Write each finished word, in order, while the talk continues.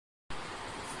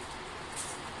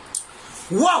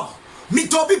Wow, me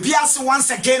Toby Bias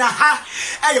once again. Aha,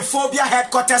 a phobia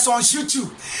headquarters on YouTube.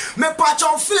 Me patch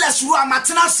on Phyllis Rua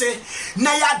Matinase.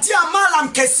 Na ya dia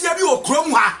Mallam Kesia bi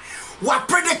okromha. Wa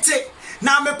predicted.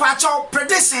 Na me patch on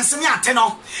predictions me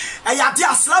ateno. E ya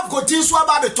dia Slavko dinso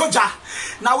aba betoja.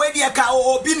 Na we dia ka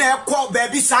obi na ekọ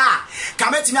baby sa.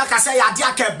 Ka metimi aka say ya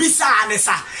dia ka bisa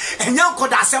anesa. Enya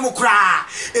nkoda asem kra.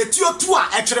 Etiotu a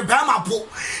etwere ba ma bo.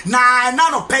 Na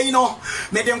no pay no.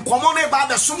 Me de nkomo no ba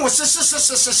be somo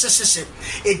se.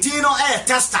 Edino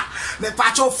tester. Me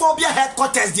patch on phobia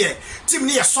headquarters there. Team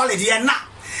ni solid here na.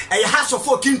 A house of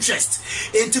folk interest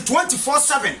into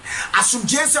 24/7 asum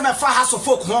jense me fa house of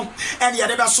folk home and ye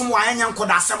dey some wa enyan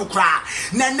koda asem kra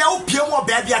na na opie mo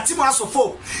baby atim house of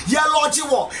folk ye lodge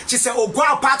wo che se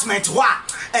ogwa apartment ho a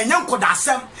enyan koda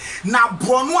asem na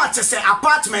brono a che se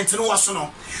apartment no wo so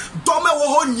no dome wo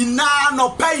ho nyina no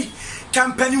pay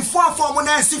campaign for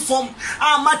na si form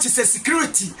match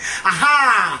security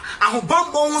aha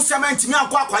ahobambo hu cement mi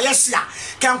akwa ye hia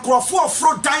kan krofo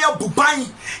ofro dan ya buban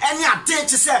ene ade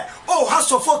che se oh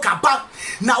house of folk aba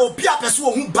na obi apese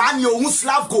ohun ba ni ohun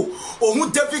Slavko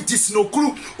ohun David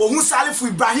Disnokru ohun Salifu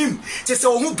Ibrahim che se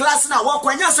ohun glass na wa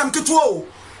kwanya sam ketu o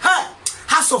ha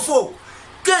house of folk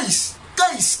guys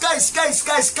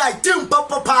tim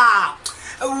papa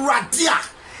radia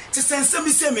ti sense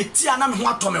mi se metia na me ho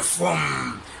atome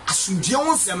from asundie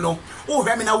won sem no o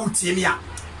hwe me na wutie mi a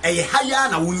eye haya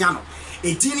na wunya no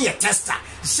edini ye tester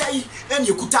sei eni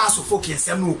ekuta aso folk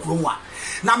ensem no okronwa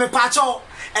na me pa cho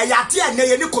eyade ene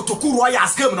ye ni Kotoku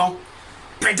Royals game no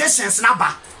predictions na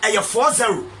ba eye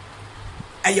 4-0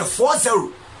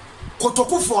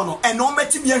 Kotoku for no eno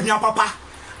meti mi ahua papa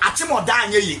atimoda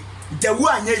anye ye dewu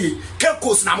anye ye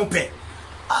kekos na mo pe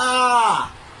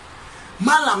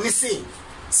Mallam ni say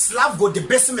Slavko the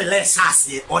best me less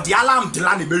hase or the alarm de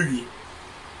la nebewie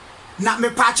na me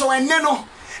pacho enne no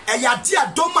e ya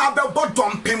dia doma be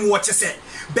bodom pem wo che se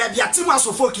baby atima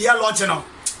so folk ye lodge no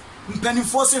mpani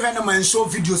force hwe na man show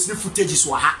videos ni footages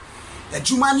wa ha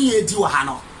adwuma ni ye di wa ha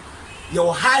no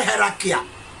your high hierarchy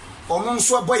omo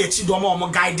nso boy chi do omo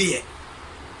guide ye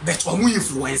but omo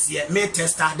influence ye me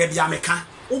tester de bia meka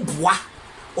oboa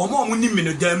omo ni me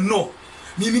no dem no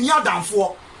mi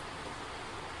adamfo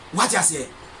what you say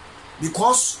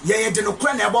because ye de no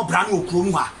kra na ebo bra na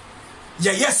okrom ha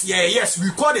yes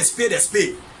we call a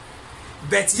spade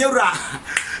but yera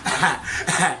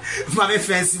mama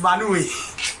fancy manui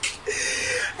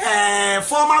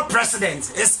former president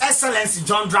His Excellency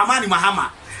John Dramani Mahama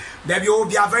baby will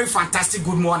be a very fantastic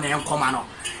good morning commando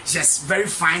just very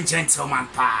fine gentleman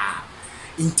pa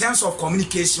in terms of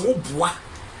communication oh boy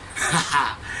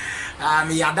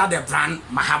me yada the brand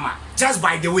Mahama just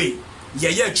by the way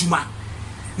juma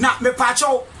na me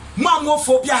pacho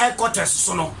mamophobia headquarters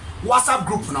so no WhatsApp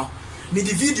group no ni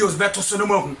the videos beto so no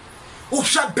mahu o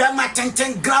hwa be ma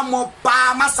 10 gram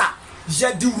pa masa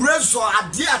ye di rezo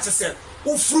ade atese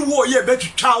o furu wo ye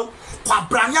betwitwaw kwa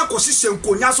branya ko sise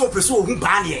nkonya so pese ohun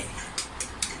ba ne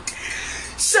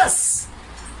yes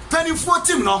penny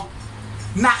 14 no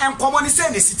na enkomo ni se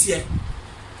ne sitie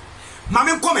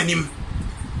mame nkomanim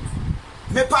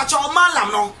me pacho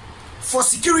Mallam no for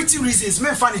security reasons me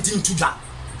fan it into that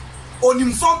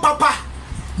onim fon papa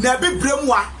na be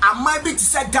bremu a amai bi ti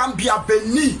se Gambia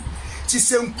Beni ti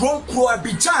se nkronkro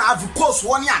Abidjan Ivory Coast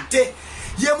woni ade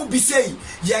yemu bi sei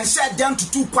yen se dem to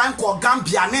 2 kwan ko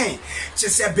Gambia ne ti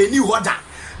se Beni hoda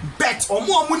bet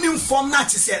omo nim fom na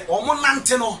ti se omo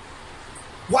nante no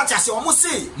what I say omo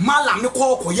say Mallam ne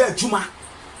ko ye adwuma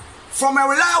from a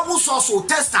reliable source o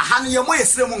tester han ye mo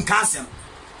yesremu nkansem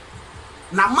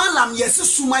na Mallam yesi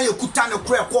suma ye kuta ne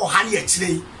kro ko ha ne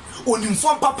akire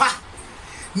onimfom papa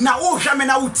na o hweme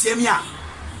na wutie mi a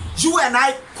you and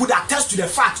I could attest to the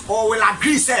fact or will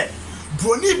agree say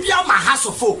broni bia ma house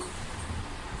of folk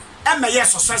am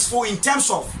successful in terms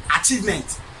of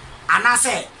achievement and I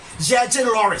say Jeje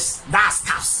Loris that's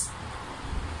staffs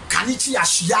kanichi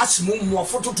ashiachi mo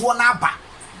photo to na ba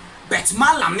but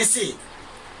Mallam ne say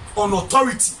on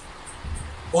authority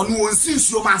on wonsi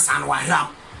nsuo mansa no ahram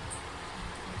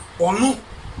onu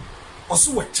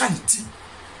oso we chanti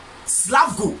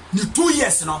Slavko ni 2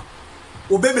 years no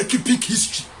obe make peak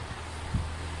history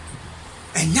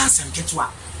enya sem ketwa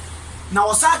na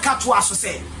osaka to aso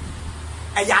say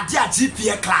eyade a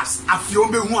GPA class afi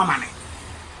ombehu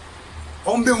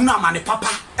amane papa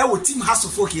e wo team house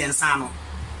of folk yensa no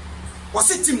wo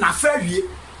se team na afa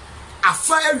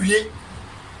awie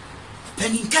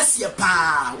penin kase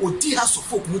pa odi house of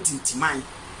folk mutintiman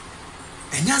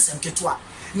enya sem ketwa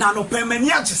na no permani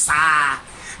agesa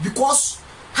because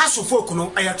house of folk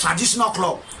no a traditional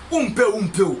club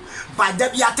umpe by the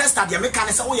be attested the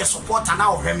mechanics say we support na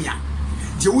ohwemia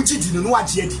de uji di no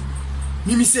agye di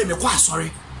mimi say me kwa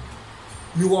sorry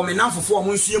mi wo me namfofo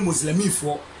mo nso ye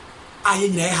muslimifo aye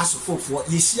nyina ye hasofofo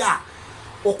ye hia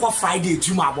okọ Friday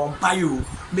juma abompa yo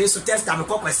me so test am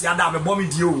ko kwesi ada me bom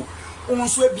die o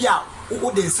nso bia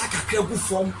wo de nsa kakra gu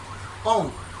fom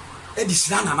on edi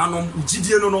sira nananom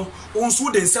ugidie no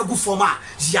nso de nsa gu fom a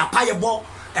ya paye bo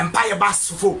empire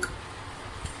bas folk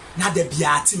na de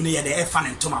bia tim ne ye de efa ne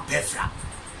ntoma pefra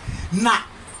na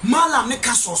Mallam ne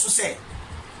ka so say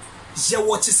je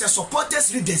what is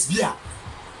supporters leaders bia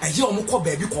aye omukọ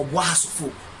baabi ko bo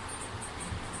hasofo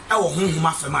e wo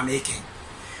honhoma fema meke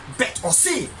bet or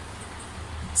say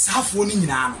safo ni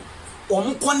nyina no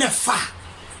omukọ ne fa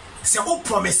se o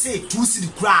promise to see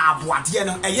the kra aboade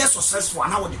no eye successful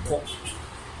na wo de ko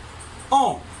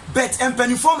bet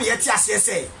empanifom ye ti ase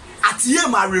say atiye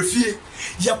ma refie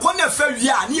ye ko na fa wi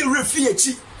a na refie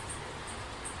echi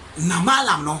na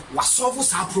Mallam no wa solve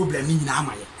sa problem ni nyina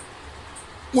amaye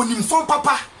onimfom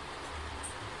papa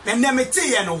enemete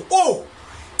ye no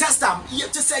test am ye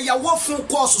to say ya wo fun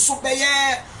course so be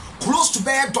ye close to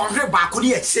be donre ba ko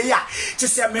ni eche ya to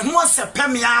say me ho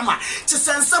sepem ya ama to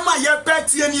say nsema ye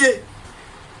petie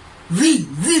ni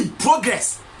win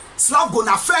progress Slavko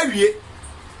na fawie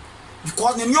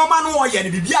because ni nyoma no ye ni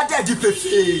bibia da di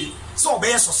pefe so be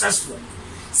successful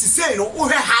si say no o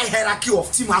high hierarchy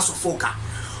of team house of folk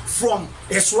from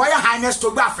His Royal Highness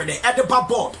to Gaffer the Edible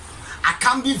board I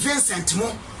can be Vincent mo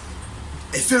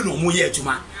efe no mo ye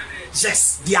adwuma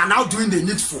yes they are now doing the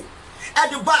needful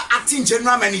Edible acting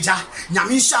general manager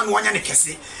nyame hia no onya ne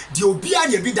kese de obi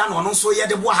anya bi da no no so ye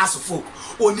de bo house of folk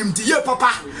onim de ye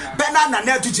papa bena na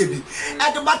na tujebi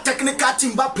Edible technical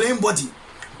team ba playing body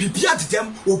bibia de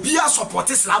dem obi a support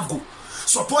Slavko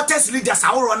supporters leaders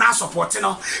are na support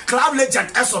no club legend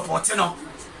e support no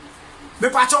me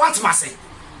pa cho what ma say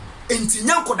enti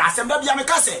nyanko da asem da bia me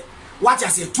ka say what I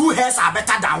say two hairs are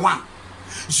better than one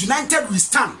united we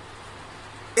stand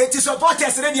it is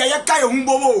supporters ready ye kai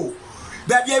humbobo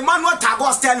baby Emmanuel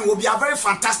Tagos telling will be a very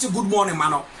fantastic good morning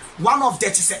man one of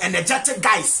that is energetic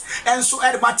guys and so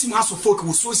every team has to focus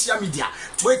with social media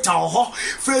Twitter or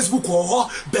Facebook or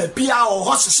baby or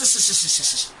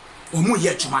omo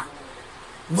ye tuma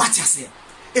what I say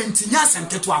enti nyasem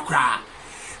keto akra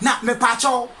na me pa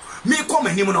cho me come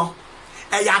anim no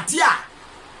eyade a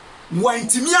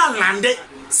wantimi anlande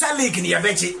se league ne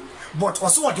yebeje but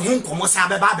also what ho nkomo sa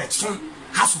beba beton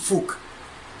has folk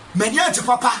many age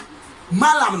papa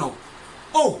Mallam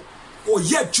no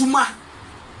ye juma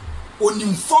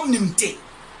onimfom nimte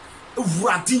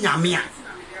wurade nyame a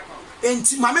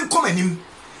enti mame come anim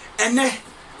ene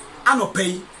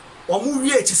anopei omu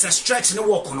wie chi se stretch ne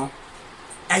work no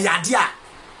eyade a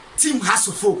team has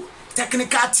folk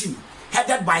technical team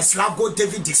headed by Slavko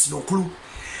David Disnoklu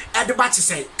Ediba to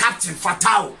say Captain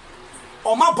Fatao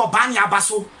Oma Bobani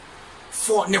Abaso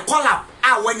for Nicola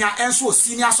Awenya Enso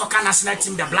senior soccer national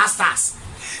team the Blasters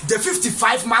the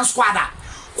 55-man squad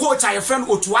coach your friend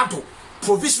Otuado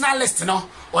provisional list no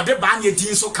or the banye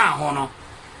din so kan ho no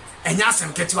enya sem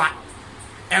ketewa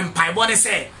empire body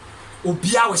say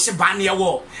obia we hye ban ye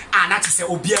wo na to say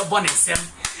obia bo ne sem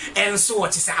and so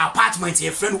what is apartment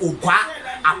your friend Ogwa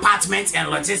apartment and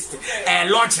logistics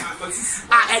lodging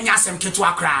enya sem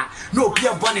ketewa kra no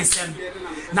obia bo ne sem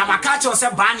na makacho say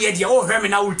ban ye de o hweme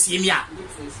na ultimi a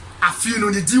afi no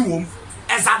ni din wom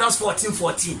Exodus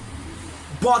 14:14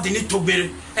 board ni to be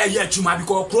ye adwuma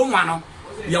because krom wa no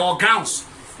your grounds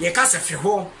ye ka se fi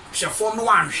ho hwe form no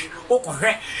anhwe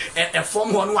okohwe e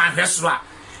form ho no anhwe so a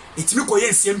itimi ko ye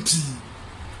nsem pi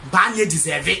ban ye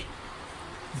deserve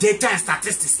data and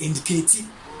statistics indicate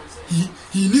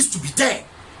he needs to be there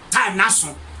time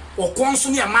naso okonso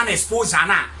ne man exposure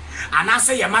na and I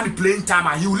say your man playing time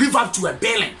and he will live up to a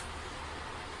billion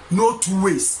no two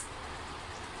ways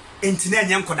entina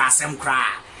nyanko da asem kra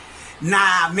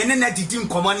na mene na didi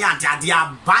nkomo ne adade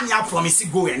a banya promise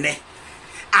go ene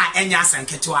enya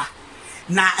sanketua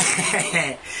na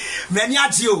many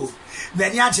agio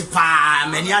many age pa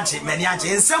many age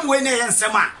ensem we ne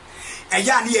ensem a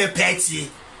eya ne ye peti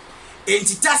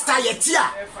enti testa yetia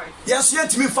yeso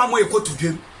yentimi fam we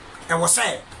Kotoku e wo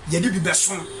say ye di bi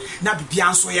beso na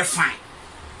bibia nso ye fine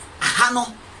aha no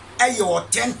a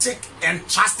authentic and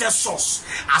trusted source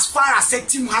as far as a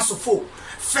team has to fall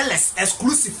fellas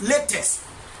exclusive latest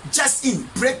just in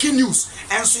breaking news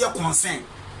and so your concern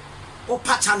o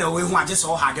pa channel we hu just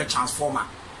all had transformer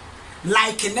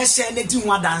like nation ne di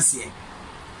hu dance here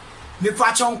me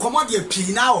pa chon commodity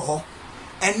pii na ho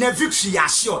and na victory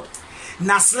assured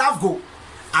na Slavko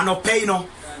anopay no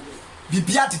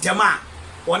bibia tetema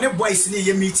one boys ni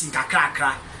ye meeting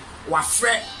kakra wa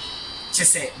fre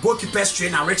chese goalkeeper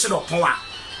trainer Richard Oponwa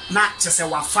na chese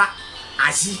wafa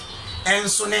aji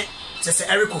enso ne tese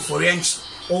Eric Oforienchi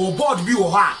o board bi wo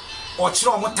ha o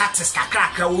kire omo tactics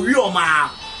kakrakra o wi o ma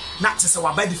na tese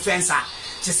wa ba defense a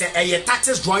tese eye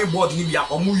tactics drawing board ni bia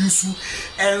omo yusu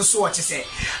enso o tese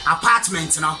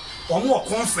apartment no omo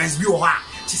conference bi wo ha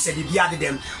tese bibia de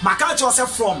dem maka cho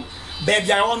from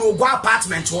baby I want to go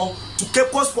apartment to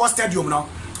Cape Coast Sports Stadium now.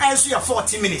 And so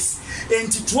 40 minutes.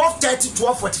 Into 12:30,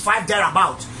 12:45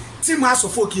 thereabout. Team has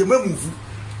of folk you may move.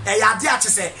 A yadia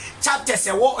to say chapter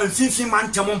say what and 15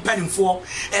 man temon penning for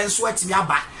and sweat me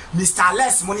about. Mr.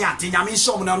 Les money at Yamin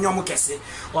show me on your mokese,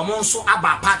 or monso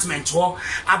aba apartment or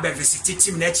abe visit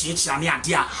team net each and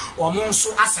idea, or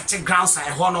monso asset grounds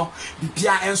a honor, the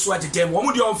Pia and sweat them, one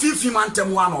would on 15 man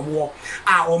tem one or more,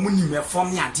 or money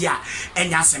from the idea,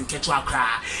 and yasem ketua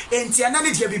cry. And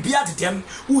Tianani be beard them,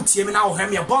 who team now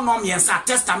hem your bonom and sa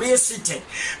testament seated,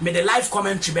 made the live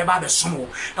commentary beba the sumo,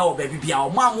 oh baby be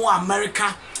our mamo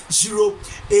America. Europe,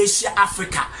 Asia,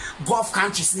 Africa, Gulf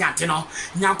countries near Teno,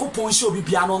 Nyanko Poncho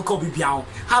Bibiano, Uncle Bibiano.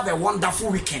 Have a wonderful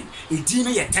weekend. A dinner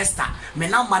your tester.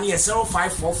 Menam money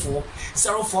 0544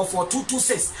 044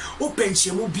 226. Open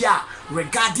Chemubia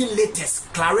regarding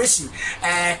latest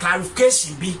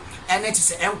clarification be and it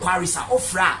is enquiries are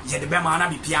offer. Yet the Bemana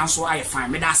be piano, so I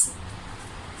find me that's